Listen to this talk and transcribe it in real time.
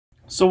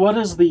So what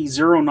is the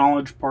zero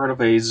knowledge part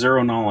of a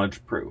zero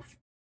knowledge proof?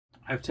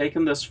 I've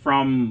taken this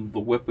from the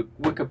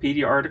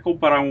Wikipedia article,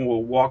 but I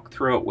will walk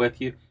through it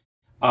with you.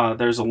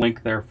 There's a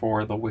link there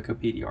for the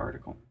Wikipedia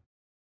article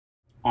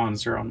on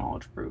zero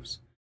knowledge proofs.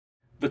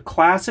 The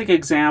classic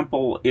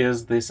example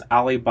is this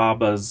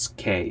Alibaba's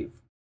cave.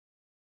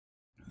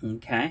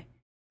 Okay?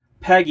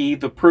 Peggy,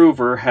 the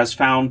prover, has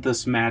found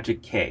this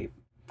magic cave.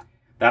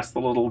 That's the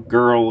little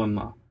girl in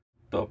the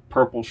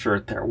purple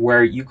shirt there,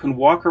 where you can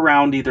walk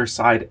around either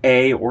side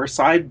A or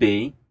side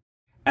B,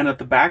 and at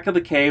the back of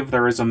the cave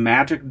there is a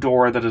magic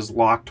door that is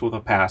locked with a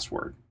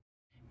password.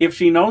 If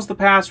she knows the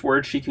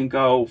password, she can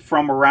go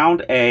from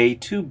around A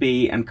to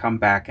B and come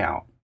back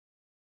out.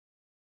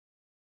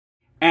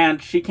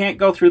 And she can't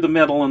go through the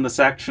middle in the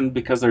section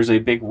because there's a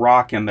big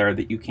rock in there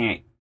that you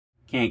can't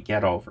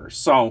get over.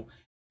 So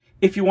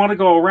if you want to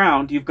go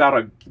around, you've got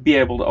to be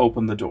able to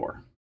open the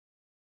door.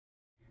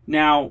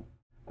 Now,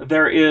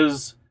 there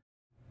is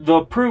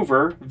the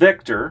prover,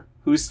 Victor,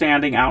 who's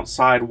standing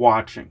outside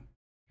watching.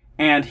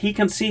 And he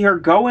can see her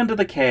go into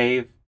the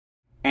cave,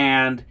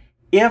 and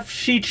if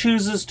she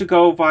chooses to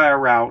go via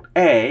route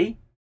A,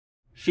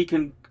 she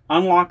can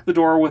unlock the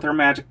door with her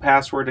magic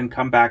password and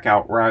come back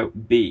out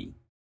route B.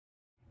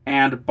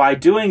 And by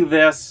doing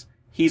this,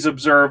 he's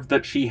observed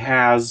that she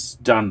has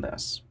done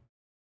this.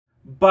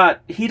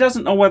 But he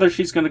doesn't know whether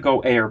she's going to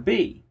go A or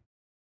B.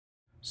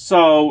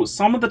 So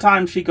some of the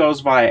time she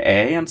goes via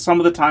A, and some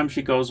of the time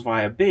she goes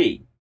via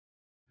B.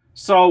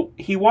 So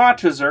he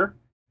watches her,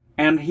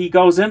 and he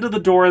goes into the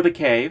door of the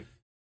cave,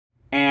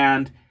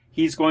 and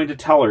he's going to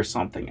tell her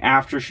something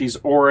after she's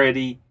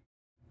already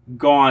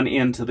gone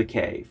into the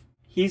cave.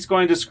 He's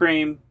going to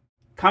scream,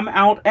 "Come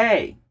out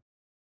A."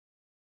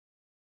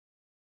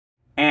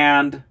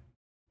 And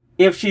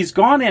if she's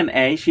gone in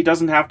A, she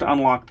doesn't have to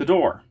unlock the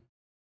door.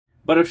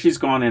 But if she's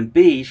gone in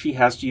B, she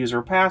has to use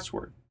her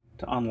password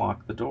to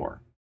unlock the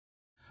door.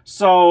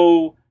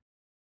 So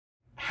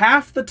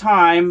half the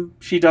time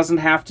she doesn't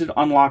have to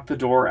unlock the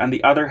door, and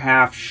the other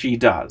half she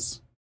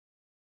does.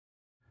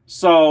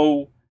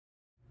 So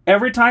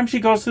every time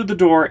she goes through the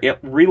door,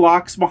 it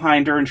relocks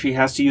behind her and she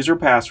has to use her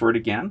password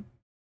again.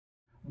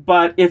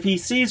 But if he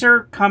sees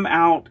her come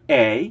out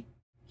A,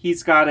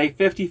 he's got a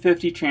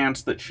 50-50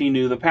 chance that she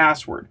knew the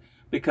password,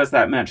 because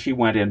that meant she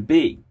went in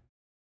B.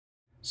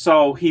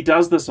 So he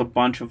does this a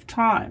bunch of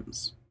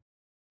times.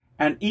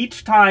 And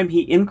each time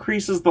he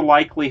increases the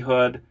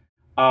likelihood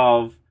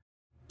of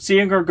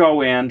seeing her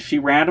go in. She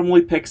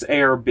randomly picks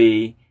A or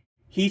B.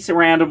 He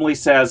randomly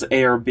says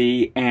A or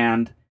B,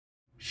 and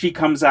she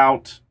comes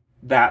out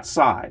that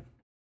side.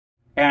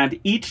 And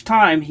each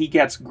time he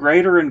gets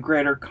greater and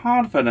greater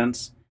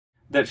confidence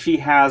that she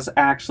has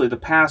actually the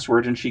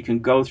password and she can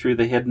go through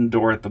the hidden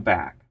door at the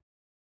back.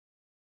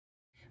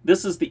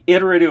 This is the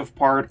iterative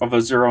part of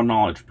a zero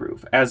knowledge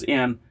proof, as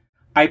in,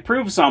 I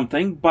prove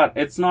something, but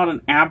it's not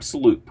an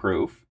absolute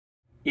proof.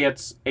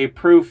 It's a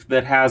proof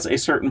that has a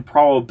certain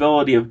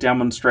probability of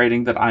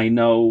demonstrating that I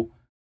know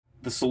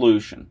the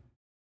solution.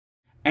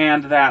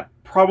 And that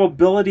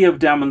probability of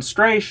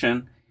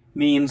demonstration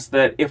means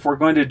that if we're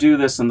going to do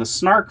this in the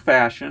snark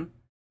fashion,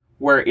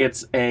 where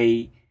it's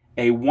a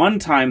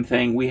one-time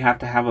thing, we have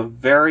to have a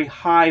very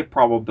high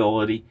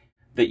probability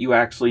that you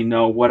actually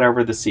know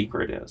whatever the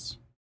secret is.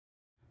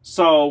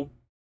 So,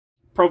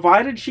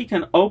 provided she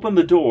can open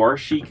the door,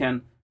 she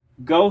can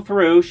go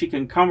through, she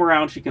can come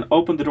around, she can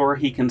open the door,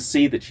 he can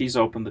see that she's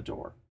opened the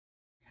door.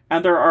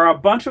 And there are a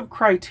bunch of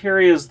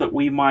criterias that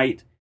we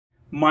might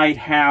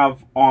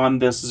have on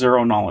this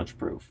zero knowledge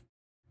proof.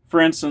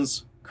 For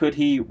instance, could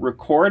he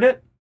record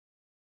it?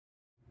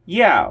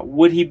 Yeah.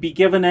 Would he be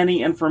given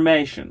any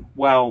information?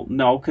 Well,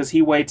 no, because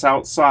he waits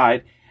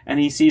outside and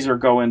he sees her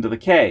go into the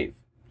cave.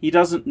 He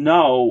doesn't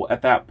know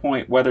at that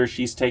point whether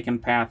she's taken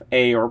path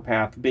A or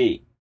path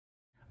B,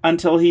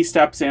 until he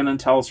steps in and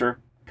tells her,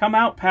 "Come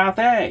out path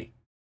A."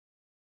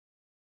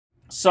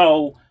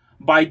 So,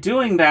 by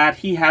doing that,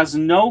 he has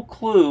no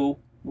clue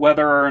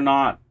whether or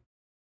not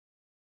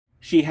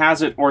she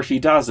has it or she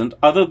doesn't,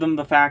 other than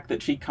the fact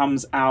that she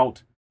comes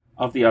out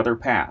of the other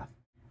path.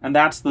 And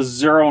that's the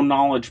zero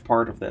knowledge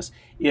part of this,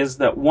 is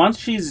that once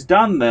she's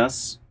done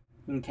this,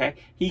 okay,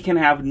 he can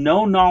have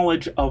no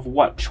knowledge of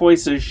what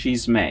choices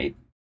she's made.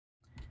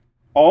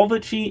 All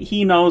that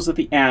he knows at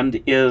the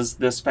end is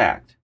this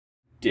fact.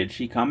 Did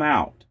she come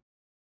out?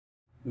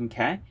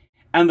 Okay?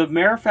 And the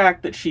mere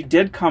fact that she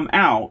did come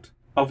out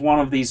of one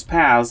of these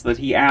paths that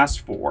he asked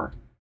for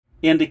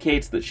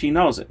indicates that she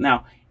knows it.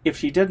 Now, if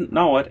she didn't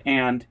know it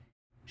and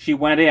she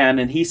went in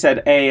and he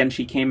said A and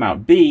she came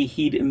out B,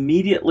 he'd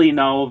immediately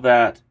know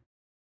that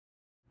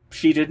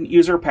she didn't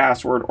use her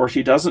password, or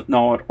she doesn't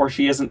know it, or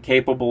she isn't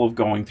capable of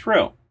going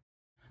through.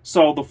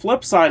 So the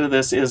flip side of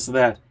this is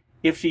that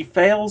if she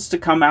fails to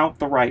come out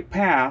the right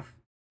path,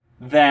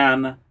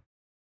 then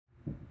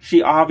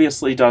she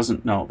obviously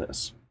doesn't know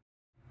this.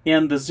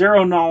 In the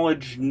zero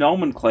knowledge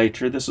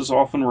nomenclature, this is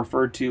often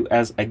referred to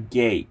as a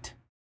gate.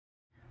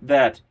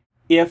 That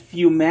if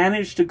you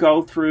manage to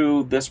go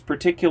through this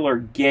particular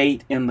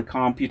gate in the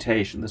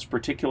computation, this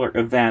particular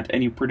event,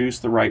 and you produce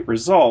the right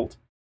result,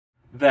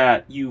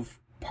 that you've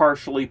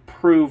partially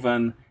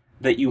proven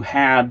that you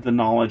had the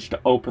knowledge to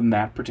open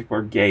that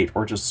particular gate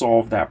or to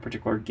solve that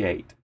particular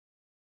gate.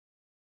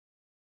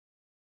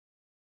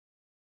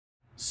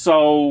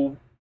 So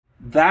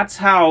that's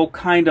how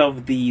kind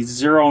of the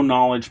zero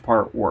knowledge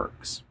part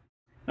works.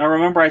 Now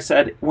remember I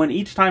said when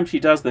each time she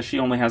does this, she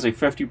only has a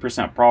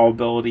 50%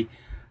 probability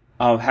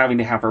of having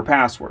to have her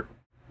password.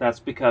 That's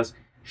because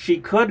she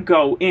could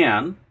go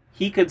in,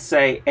 he could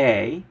say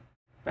A,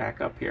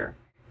 back up here.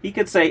 He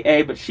could say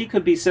A, but she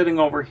could be sitting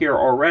over here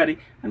already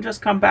and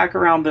just come back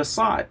around this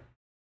side.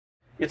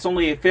 It's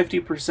only a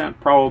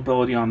 50%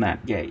 probability on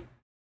that gate.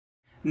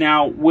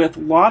 Now, with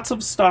lots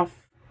of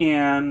stuff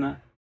in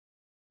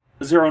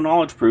zero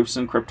knowledge proofs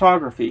in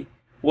cryptography,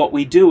 what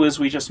we do is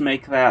we just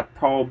make that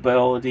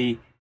probability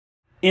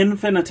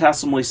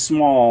infinitesimally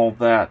small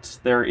that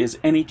there is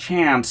any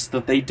chance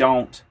that they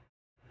don't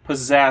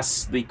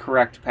possess the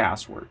correct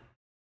password.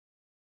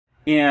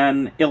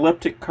 In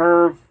elliptic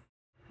curve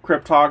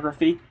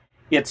cryptography,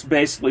 it's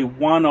basically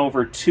 1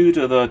 over 2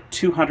 to the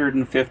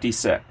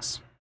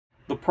 256.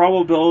 The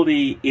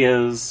probability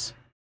is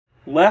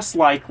less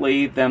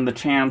likely than the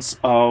chance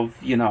of,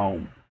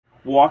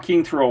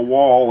 walking through a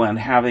wall and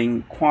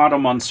having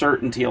quantum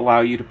uncertainty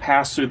allow you to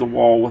pass through the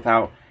wall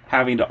without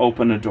having to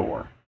open a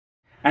door.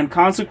 And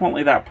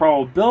consequently, that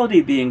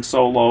probability being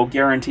so low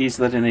guarantees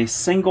that in a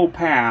single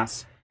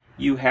pass,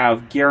 you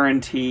have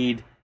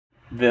guaranteed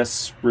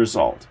this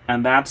result.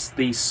 And that's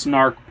the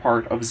snark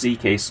part of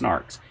ZK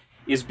snarks,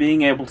 is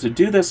being able to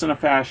do this in a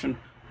fashion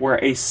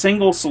where a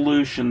single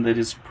solution that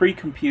is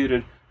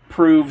pre-computed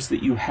proves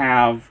that you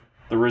have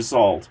the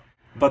result.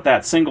 But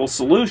that single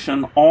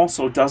solution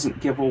also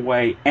doesn't give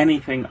away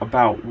anything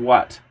about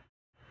what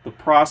the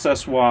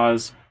process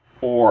was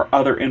or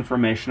other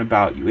information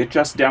about you. It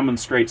just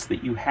demonstrates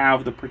that you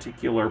have the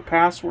particular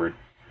password,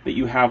 that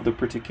you have the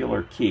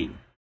particular key.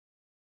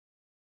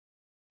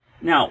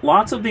 Now,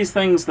 lots of these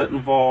things that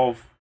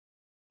involve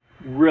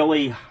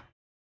really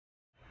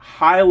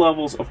high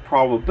levels of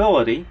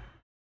probability,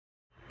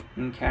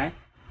 okay,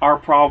 are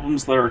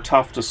problems that are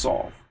tough to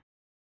solve.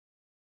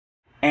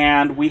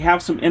 And we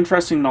have some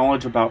interesting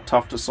knowledge about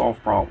tough to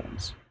solve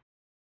problems.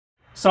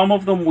 Some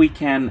of them we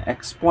can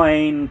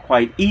explain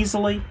quite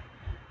easily,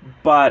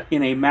 but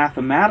in a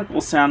mathematical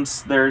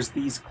sense, there's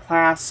these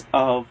class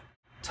of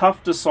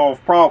tough to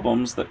solve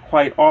problems that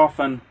quite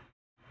often,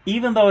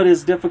 even though it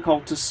is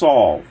difficult to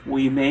solve,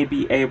 we may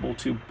be able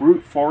to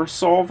brute force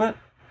solve it,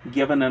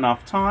 given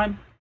enough time,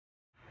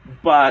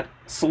 but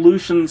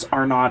solutions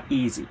are not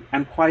easy,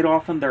 and quite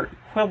often they're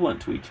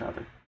equivalent to each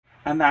other.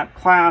 And that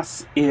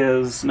class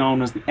is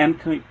known as the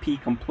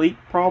NP-complete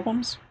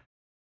problems.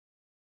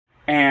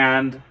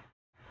 And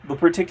the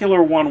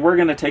particular one we're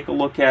going to take a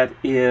look at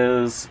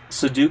is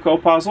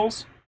Sudoku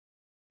puzzles.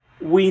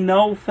 We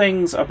know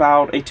things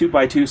about a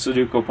 2x2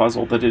 Sudoku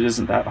puzzle that it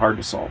isn't that hard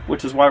to solve,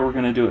 which is why we're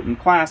going to do it in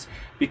class,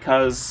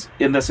 because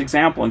in this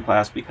example in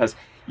class, because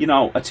a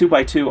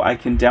 2x2 I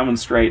can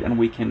demonstrate and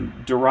we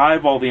can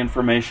derive all the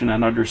information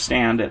and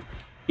understand it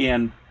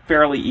in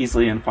fairly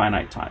easily in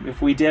finite time.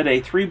 If we did a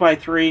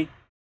 3x3,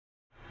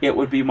 it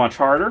would be much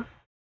harder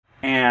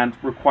and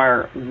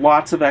require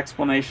lots of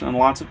explanation and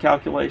lots of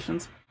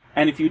calculations.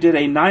 And if you did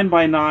a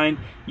 9x9,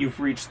 you've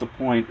reached the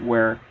point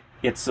where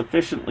it's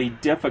sufficiently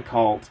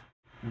difficult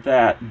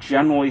that,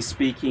 generally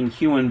speaking,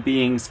 human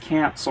beings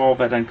can't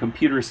solve it and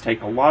computers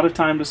take a lot of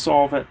time to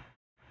solve it.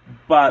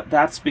 But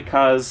that's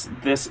because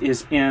this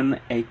is in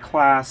a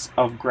class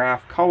of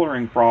graph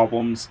coloring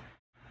problems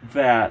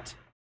that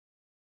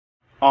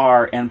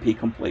are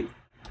NP-complete.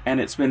 And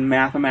it's been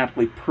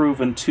mathematically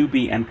proven to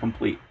be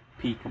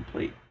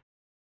NP-complete.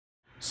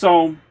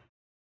 So,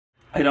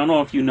 I don't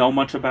know if you know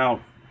much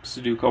about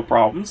Sudoku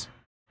problems.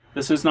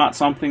 This is not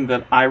something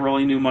that I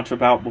really knew much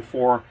about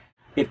before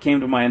it came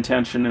to my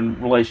attention in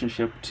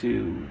relationship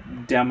to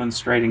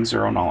demonstrating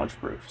zero-knowledge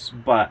proofs.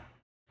 But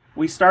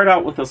we start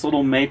out with this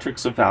little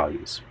matrix of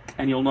values.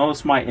 And you'll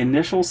notice my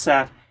initial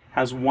set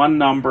has one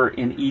number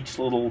in each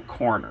little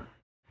corner.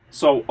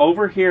 So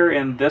over here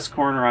in this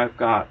corner I've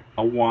got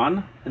a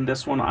 1, in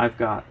this one I've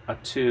got a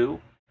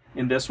 2,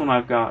 in this one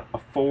I've got a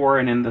 4,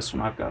 and in this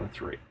one I've got a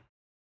 3.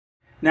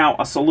 Now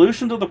a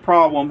solution to the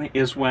problem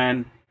is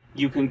when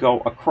you can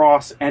go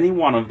across any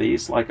one of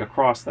these, like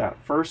across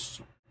that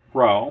first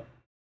row,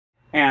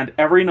 and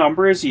every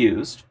number is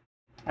used,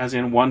 as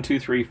in 1, 2,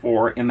 3,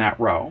 4 in that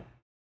row,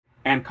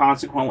 and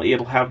consequently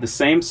it'll have the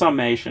same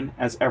summation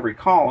as every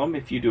column.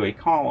 If you do a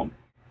column,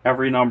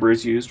 every number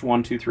is used,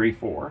 1, 2, 3,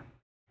 4.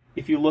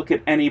 If you look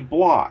at any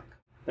block,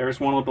 there's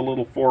one of the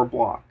little 4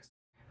 blocks,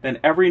 then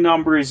every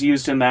number is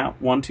used in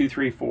that 1, 2,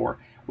 3, 4,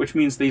 which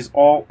means these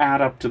all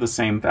add up to the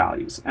same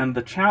values. And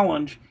the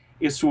challenge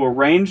is to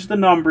arrange the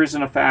numbers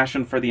in a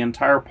fashion for the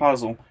entire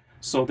puzzle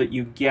so that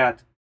you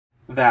get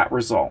that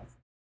result.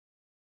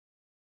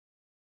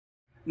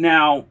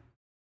 Now,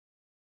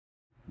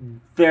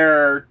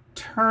 there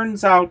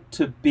turns out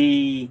to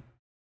be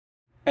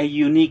a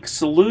unique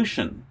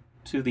solution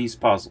to these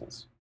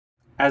puzzles.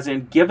 As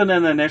in, given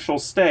an initial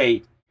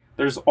state,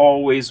 there's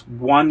always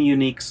one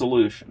unique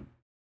solution.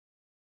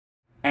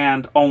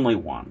 and only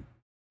one.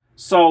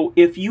 So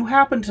if you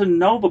happen to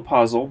know the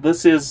puzzle,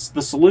 this is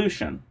the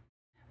solution,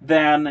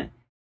 then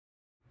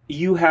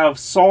you have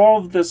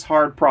solved this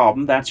hard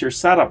problem. That's your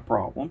setup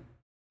problem.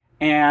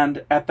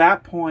 And at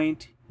that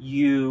point,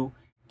 you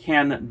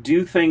can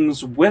do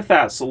things with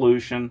that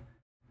solution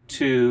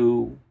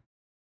to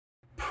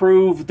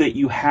prove that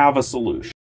you have a solution.